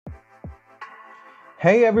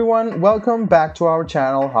Hey everyone, welcome back to our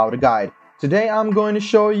channel How to Guide. Today I'm going to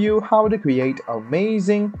show you how to create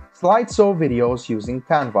amazing slideshow videos using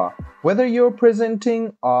Canva. Whether you're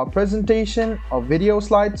presenting a presentation, a video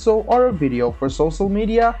slideshow, or a video for social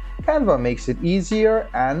media, Canva makes it easier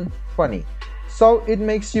and funny. So it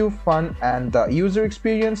makes you fun and the user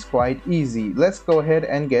experience quite easy. Let's go ahead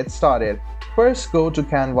and get started. First, go to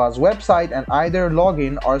Canva's website and either log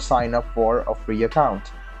in or sign up for a free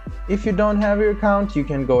account. If you don't have your account, you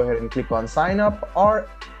can go ahead and click on sign up, or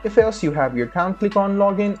if else you have your account, click on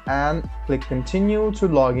login and click continue to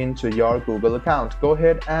log into your Google account. Go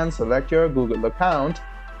ahead and select your Google account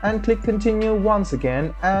and click continue once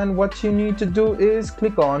again, and what you need to do is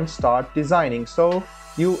click on start designing. So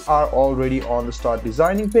you are already on the start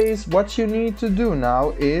designing page. What you need to do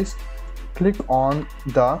now is click on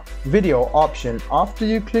the video option. After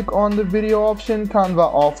you click on the video option,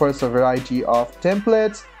 Canva offers a variety of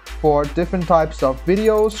templates for different types of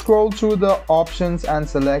videos. Scroll through the options and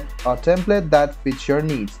select a template that fits your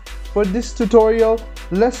needs. For this tutorial,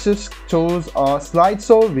 let's just choose a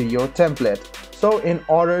slideshow video template. So in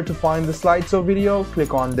order to find the slideshow video,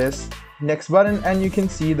 click on this next button and you can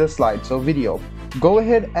see the slideshow video. Go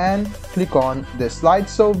ahead and click on the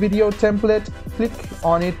slideshow video template. Click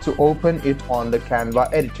on it to open it on the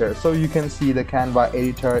Canva editor. So you can see the Canva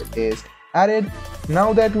editor is added.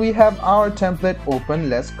 Now that we have our template open,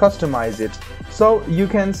 let's customize it. So you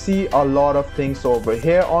can see a lot of things over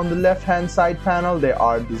here. On the left hand side panel, there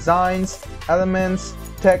are designs, elements,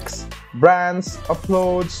 text, brands,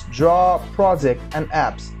 uploads, draw, project, and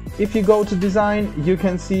apps. If you go to design, you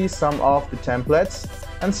can see some of the templates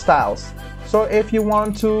and styles. So if you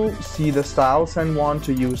want to see the styles and want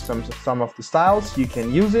to use some of the styles, you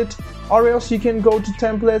can use it, or else you can go to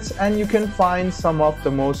templates and you can find some of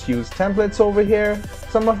the most used templates over here.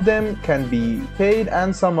 Some of them can be paid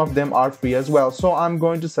and some of them are free as well. So I'm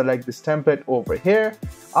going to select this template over here.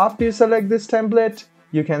 After you select this template,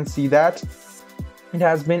 you can see that it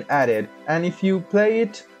has been added, and if you play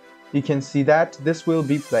it, you can see that this will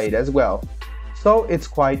be played as well. So it's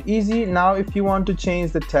quite easy. Now if you want to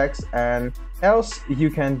change the text and else, you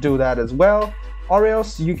can do that as well, or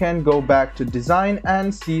else you can go back to design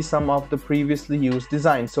and see some of the previously used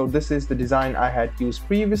designs. So this is the design I had used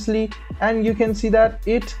previously, and you can see that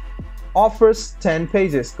it offers 10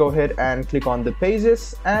 pages. Go ahead and click on the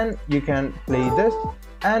pages and you can play this,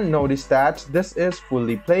 and notice that this is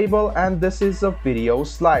fully playable and this is a video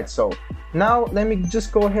slideshow. Now let me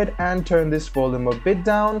just go ahead and turn this volume a bit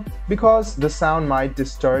down because the sound might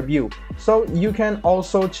disturb you. So you can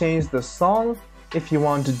also change the song. If you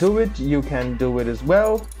want to do it, you can do it as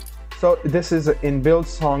well. So this is an inbuilt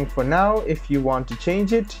song for now. If you want to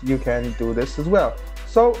change it, you can do this as well.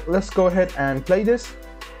 So let's go ahead and play this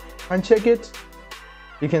and check it.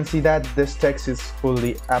 You can see that this text is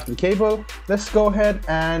fully applicable. Let's go ahead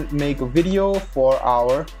and make a video for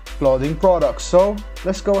our clothing product. So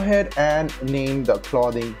let's go ahead and name the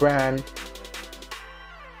clothing brand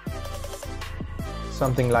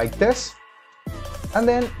something like this, and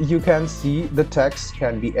then you can see the text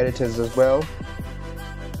can be edited as well.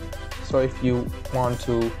 So if you want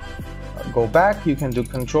to go back, you can do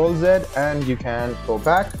Ctrl Z and you can go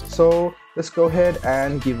back. So let's go ahead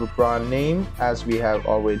and give a brand name as we have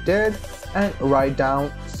already did, and write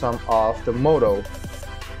down some of the motto.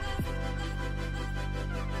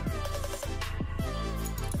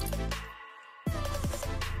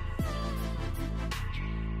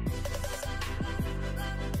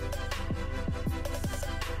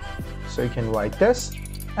 So you can write this,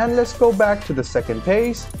 and let's go back to the second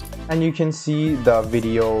page, and you can see the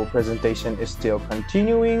video presentation is still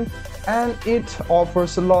continuing, and it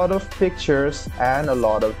offers a lot of pictures and a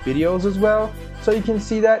lot of videos as well. So you can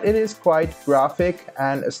see that it is quite graphic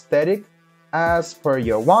and aesthetic as per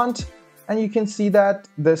your want, and you can see that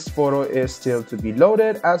this photo is still to be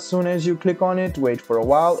loaded. As soon as you click on it, wait for a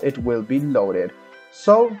while, it will be loaded.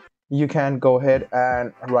 So you can go ahead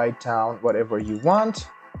and write down whatever you want.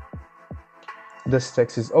 This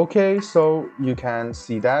text is okay, so you can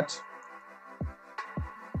see that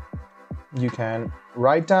you can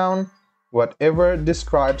write down whatever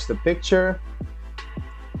describes the picture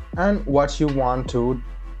and what you want to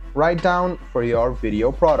write down for your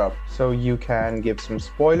video product. So you can give some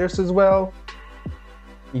spoilers as well.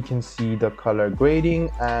 You can see the color grading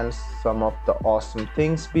and some of the awesome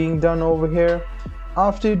things being done over here.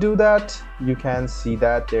 After you do that, you can see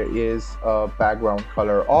that there is a background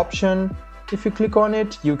color option. If you click on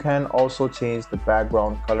it, you can also change the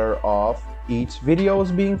background color of each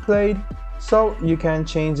videos being played. So you can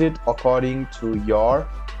change it according to your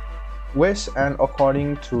wish and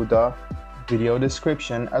according to the video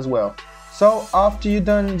description as well. So after you're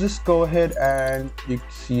done, just go ahead and you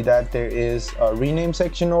see that there is a rename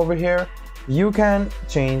section over here. You can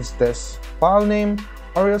change this file name,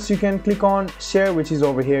 or else you can click on share, which is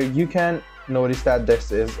over here. You can notice that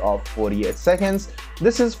this is of 48 seconds.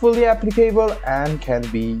 This is fully applicable and can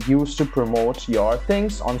be used to promote your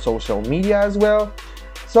things on social media as well.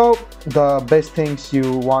 So the best things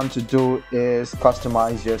you want to do is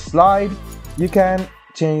customize your slide. You can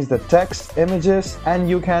change the text, images, and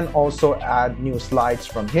you can also add new slides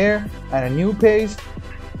from here and a new page.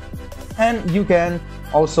 And you can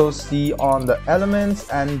also see on the elements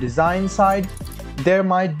and design side, there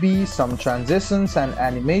might be some transitions and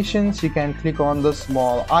animations. You can click on the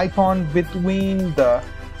small icon between the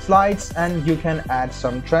slides and you can add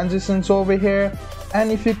some transitions over here.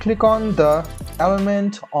 And if you click on the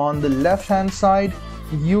element on the left hand side,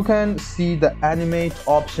 you can see the animate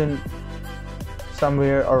option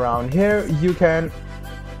somewhere around here. You can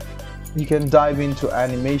dive into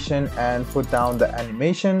animation and put down the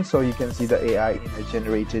animation, so you can see the AI image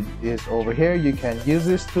generated is over here. You can use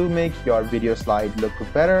this to make your video slide look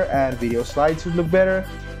better and video slides look better.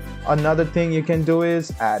 Another thing you can do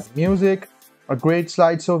is add music. A great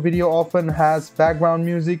slideshow video often has background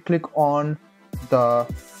music. Click on the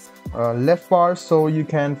left bar so you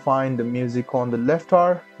can find the music on the left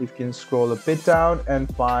bar. You can scroll a bit down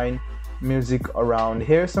and find music around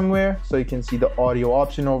here somewhere, so you can see the audio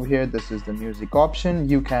option over here. This is the music option.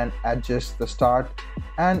 You can adjust the start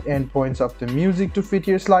and end points of the music to fit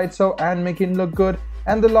your slideshow and make it look good.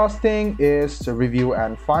 And the last thing is to review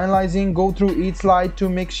and finalizing. Go through each slide to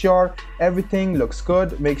make sure everything looks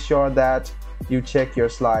good. Make sure that you check your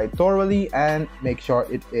slide thoroughly and make sure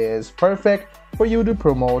it is perfect for you to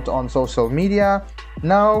promote on social media.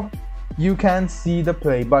 Now you can see the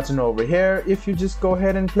play button over here. If you just go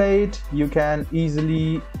ahead and play it, you can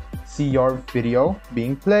easily see your video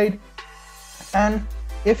being played. And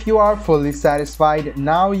if you are fully satisfied,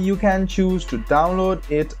 now you can choose to download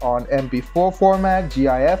it on MP4 format,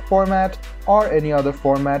 GIF format, or any other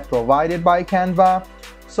format provided by Canva.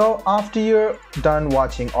 So after you're done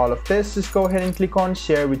watching all of this, just go ahead and click on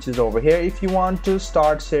share, which is over here. If you want to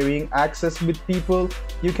start sharing access with people,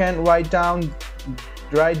 you can write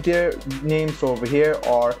their names over here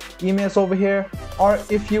or emails over here. Or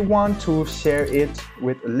if you want to share it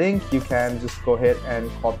with a link, you can just go ahead and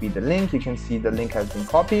copy the link. You can see the link has been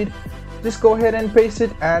copied. Just go ahead and paste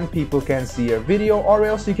it and people can see your video, or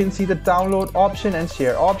else you can see the download option and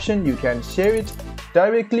share option. You can share it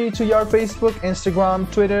directly to your Facebook, Instagram,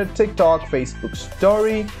 Twitter, TikTok, Facebook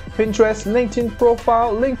story, Pinterest, LinkedIn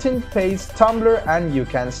profile, LinkedIn page, Tumblr, and you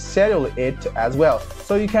can schedule it as well.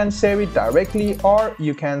 So you can share it directly, or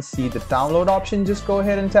you can see the download option. Just go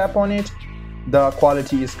ahead and tap on it. The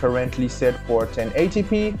quality is currently set for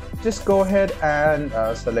 1080p. Just go ahead and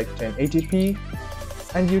select 1080p,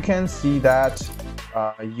 and you can see that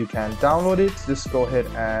you can download it. Just go ahead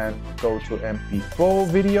and go to MP4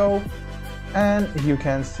 video. And you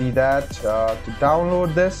can see that to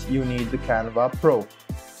download this, you need the Canva Pro.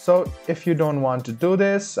 So if you don't want to do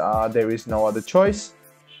this, there is no other choice.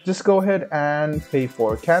 Just go ahead and pay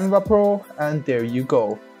for Canva Pro, and there you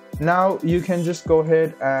go. Now you can just go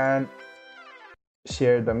ahead and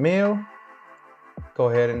share the mail. Go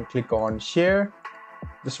ahead and click on share.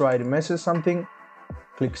 Just write a message, something.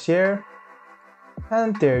 Click share.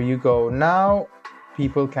 And there you go. Now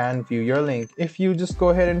people can view your link. If you just go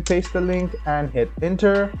ahead and paste the link and hit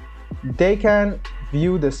enter, they can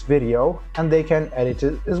view this video and they can edit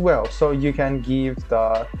it as well. So you can give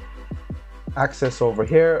the access over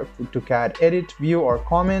here to add, edit, view, or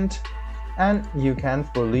comment, and you can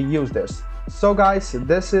fully use this. So guys,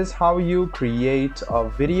 this is how you create a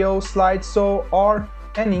video slideshow or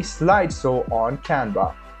any slideshow on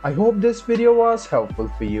Canva. I hope this video was helpful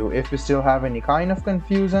for you. If you still have any kind of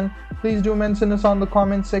confusion, please do mention us on the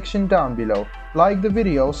comment section down below. Like the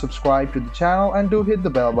video, subscribe to the channel, and do hit the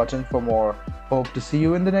bell button for more. Hope to see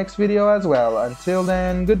you in the next video as well. Until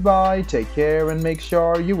then, goodbye, take care, and make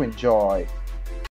sure you enjoy.